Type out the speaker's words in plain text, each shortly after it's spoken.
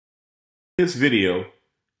In this video,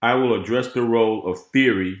 I will address the role of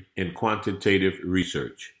theory in quantitative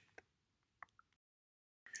research.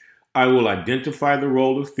 I will identify the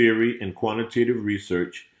role of theory in quantitative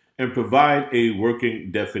research and provide a working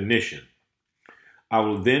definition. I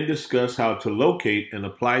will then discuss how to locate and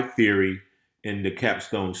apply theory in the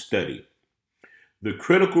capstone study. The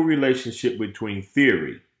critical relationship between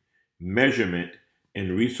theory, measurement,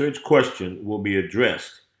 and research question will be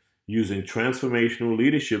addressed using transformational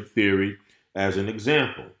leadership theory as an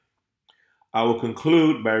example. I will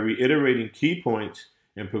conclude by reiterating key points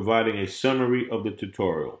and providing a summary of the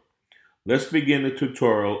tutorial. Let's begin the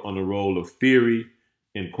tutorial on the role of theory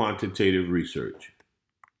in quantitative research.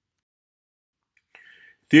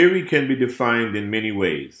 Theory can be defined in many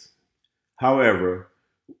ways. However,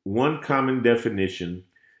 one common definition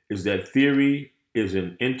is that theory is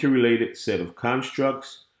an interrelated set of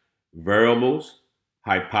constructs, variables,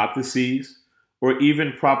 hypotheses, or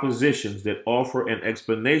even propositions that offer an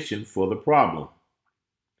explanation for the problem.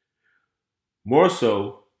 More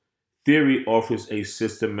so, theory offers a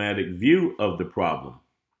systematic view of the problem.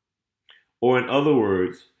 Or in other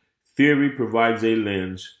words, theory provides a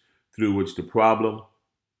lens through which the problem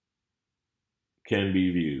can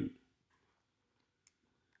be viewed.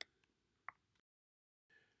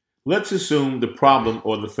 Let's assume the problem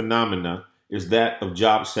or the phenomena is that of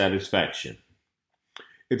job satisfaction.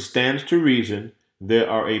 It stands to reason there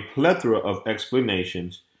are a plethora of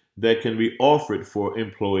explanations that can be offered for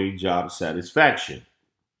employee job satisfaction.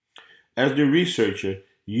 As the researcher,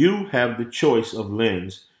 you have the choice of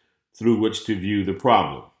lens through which to view the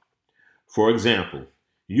problem. For example,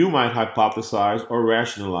 you might hypothesize or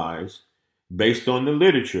rationalize, based on the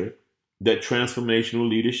literature, that transformational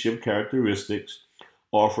leadership characteristics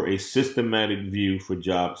offer a systematic view for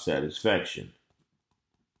job satisfaction.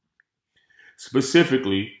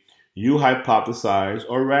 Specifically, you hypothesize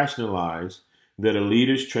or rationalize that a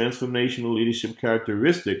leader's transformational leadership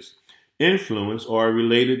characteristics influence or are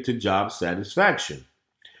related to job satisfaction.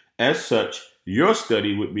 As such, your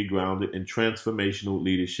study would be grounded in transformational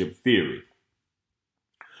leadership theory.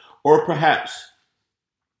 Or perhaps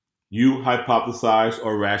you hypothesize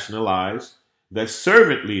or rationalize that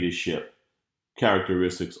servant leadership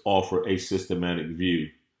characteristics offer a systematic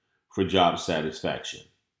view for job satisfaction.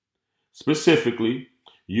 Specifically,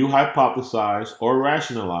 you hypothesize or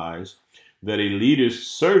rationalize that a leader's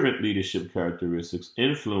servant leadership characteristics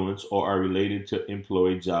influence or are related to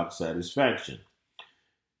employee job satisfaction.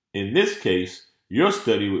 In this case, your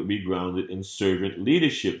study would be grounded in servant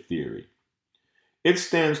leadership theory. It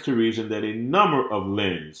stands to reason that a number of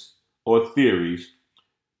lenses or theories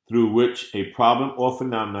through which a problem or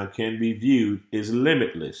phenomenon can be viewed is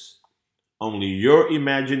limitless. Only your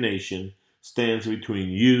imagination stands between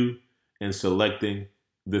you and selecting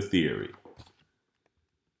the theory.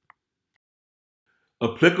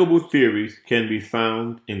 Applicable theories can be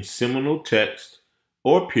found in seminal text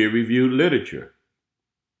or peer-reviewed literature.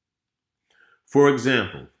 For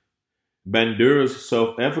example, Bandura's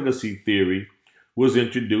self-efficacy theory was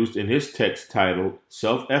introduced in his text titled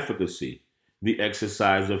Self-Efficacy, the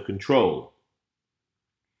Exercise of Control.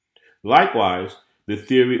 Likewise, the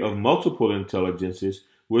theory of multiple intelligences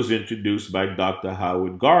was introduced by Dr.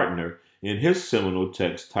 Howard Gardner in his seminal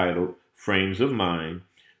text titled Frames of Mind,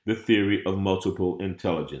 the Theory of Multiple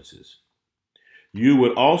Intelligences. You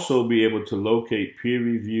would also be able to locate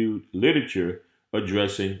peer-reviewed literature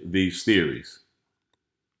addressing these theories.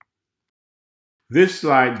 This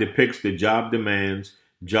slide depicts the job demands,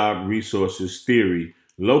 job resources theory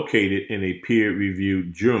located in a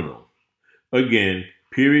peer-reviewed journal. Again,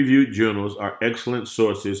 peer-reviewed journals are excellent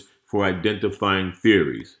sources for identifying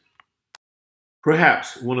theories.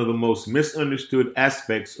 Perhaps one of the most misunderstood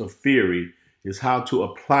aspects of theory is how to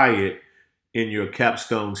apply it in your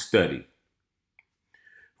capstone study.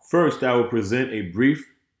 First, I will present a brief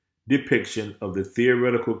depiction of the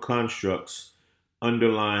theoretical constructs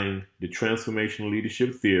underlying the transformational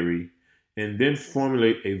leadership theory, and then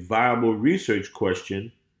formulate a viable research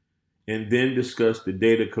question, and then discuss the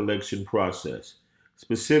data collection process,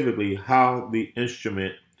 specifically how the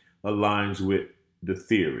instrument aligns with the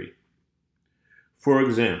theory. For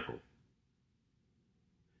example,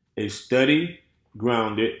 a study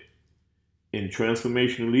grounded in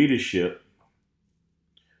transformational leadership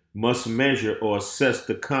must measure or assess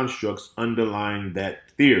the constructs underlying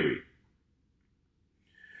that theory.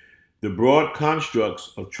 The broad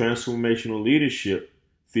constructs of transformational leadership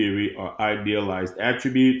theory are idealized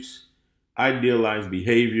attributes, idealized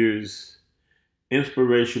behaviors,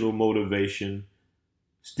 inspirational motivation,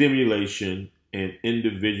 stimulation, and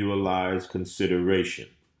individualized consideration.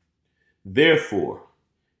 Therefore,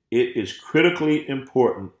 it is critically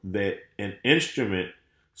important that an instrument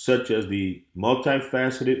such as the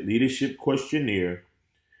multifaceted leadership questionnaire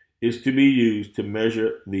is to be used to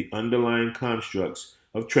measure the underlying constructs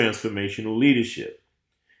of transformational leadership.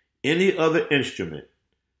 Any other instrument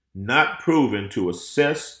not proven to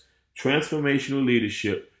assess transformational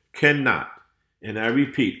leadership cannot, and I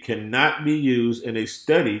repeat, cannot be used in a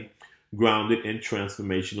study grounded in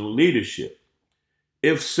transformational leadership.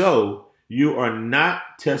 If so, you are not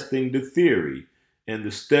testing the theory, and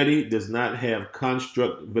the study does not have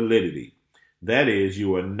construct validity. That is,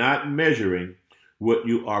 you are not measuring what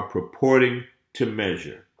you are purporting to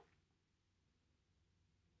measure.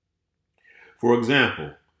 For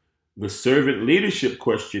example, the servant leadership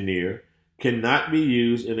questionnaire cannot be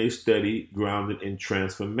used in a study grounded in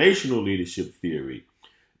transformational leadership theory,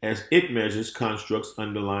 as it measures constructs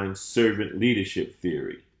underlying servant leadership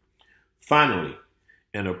theory. Finally,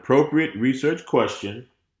 an appropriate research question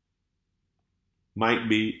might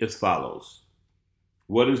be as follows.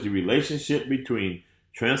 What is the relationship between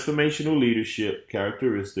transformational leadership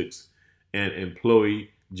characteristics and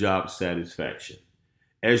employee job satisfaction?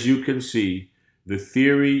 As you can see, the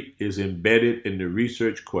theory is embedded in the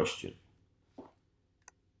research question.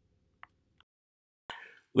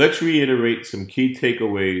 Let's reiterate some key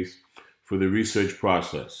takeaways for the research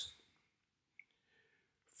process.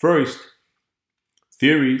 First,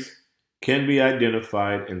 theories can be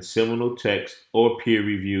identified in seminal text or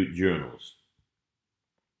peer-reviewed journals.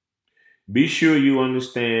 Be sure you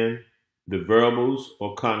understand the variables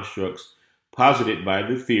or constructs posited by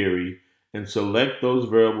the theory and select those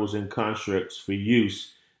variables and constructs for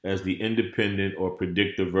use as the independent or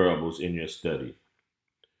predictive variables in your study.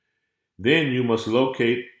 Then you must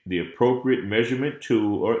locate the appropriate measurement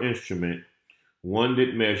tool or instrument, one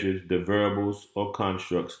that measures the variables or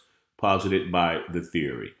constructs posited by the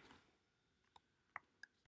theory.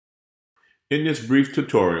 In this brief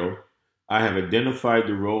tutorial, I have identified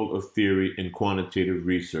the role of theory in quantitative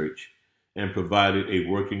research and provided a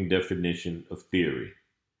working definition of theory.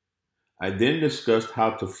 I then discussed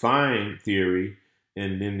how to find theory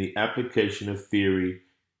and then the application of theory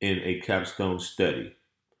in a capstone study.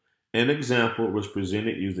 An example was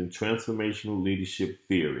presented using transformational leadership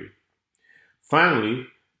theory. Finally,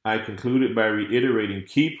 I concluded by reiterating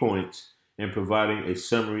key points and providing a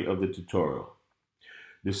summary of the tutorial.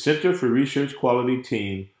 The Center for Research Quality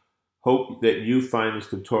team hope that you find this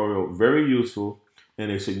tutorial very useful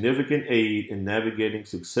and a significant aid in navigating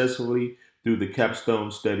successfully through the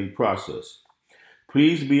capstone study process.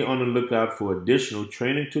 Please be on the lookout for additional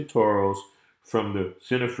training tutorials from the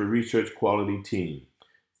Center for Research Quality team.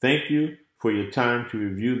 Thank you for your time to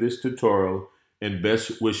review this tutorial and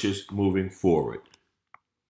best wishes moving forward.